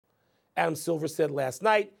Adam Silver said last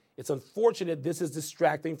night, it's unfortunate this is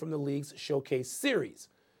distracting from the league's showcase series.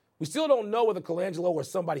 We still don't know whether Colangelo or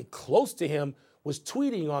somebody close to him was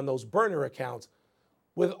tweeting on those burner accounts.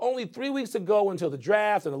 With only 3 weeks to go until the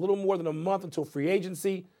draft and a little more than a month until free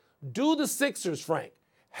agency, do the Sixers, Frank,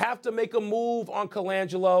 have to make a move on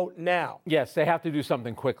Colangelo now? Yes, they have to do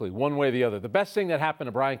something quickly, one way or the other. The best thing that happened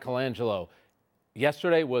to Bryan Colangelo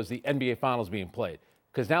yesterday was the NBA Finals being played,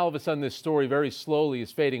 because now all of a sudden this story very slowly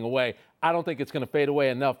is fading away. I don't think it's going to fade away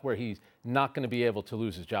enough where he's not going to be able to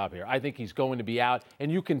lose his job here. I think he's going to be out,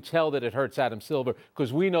 and you can tell that it hurts Adam Silver,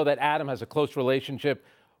 because we know that Adam has a close relationship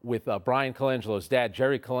with Bryan Colangelo's dad,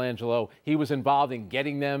 Jerry Colangelo. He was involved in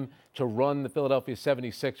getting them to run the Philadelphia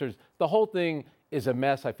 76ers. The whole thing is a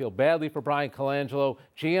mess. I feel badly for Bryan Colangelo.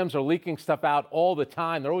 GMs are leaking stuff out all the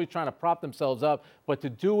time. They're always trying to prop themselves up, but to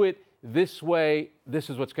do it this way, this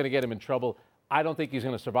is what's going to get him in trouble. I don't think he's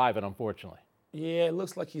going to survive it, unfortunately. Yeah, it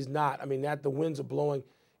looks like he's not. I mean, the winds are blowing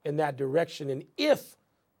in that direction. And if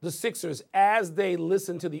the Sixers, as they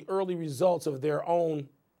listen to the early results of their own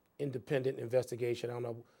independent investigation, I don't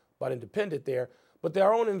know about independent there, but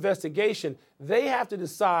their own investigation, they have to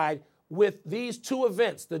decide with these two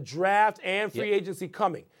events, the draft and free agency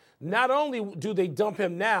coming. Not only do they dump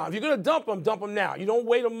him now, if you're going to dump him now. You don't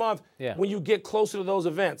wait a month when you get closer to those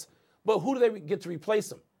events. But who do they get to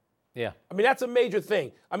replace him? Yeah. I mean, that's a major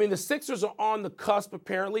thing. I mean, the Sixers are on the cusp,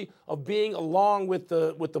 apparently, of being, along with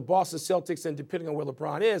the Boston Celtics and depending on where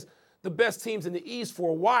LeBron is, the best teams in the East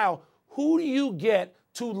for a while. Who do you get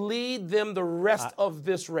to lead them the rest of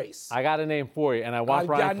this race? I got a name for you, and I want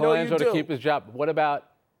Bryan Colangelo to keep his job. What about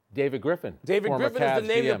David Griffin? David Griffin is the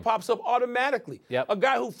name that pops up automatically. Yep. A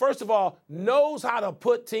guy who, first of all, knows how to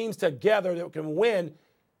put teams together that can win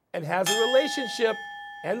and has a relationship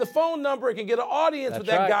and the phone number and can get an audience with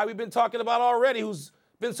that guy we've been talking about already who's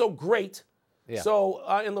been so great. Yeah. So,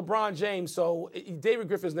 in LeBron James, David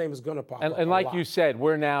Griffin's name is going to pop up. And like you said,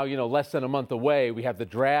 we're now, less than a month away. We have the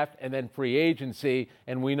draft and then free agency,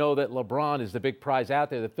 and we know that LeBron is the big prize out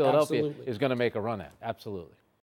there that Philadelphia is going to make a run at. Absolutely.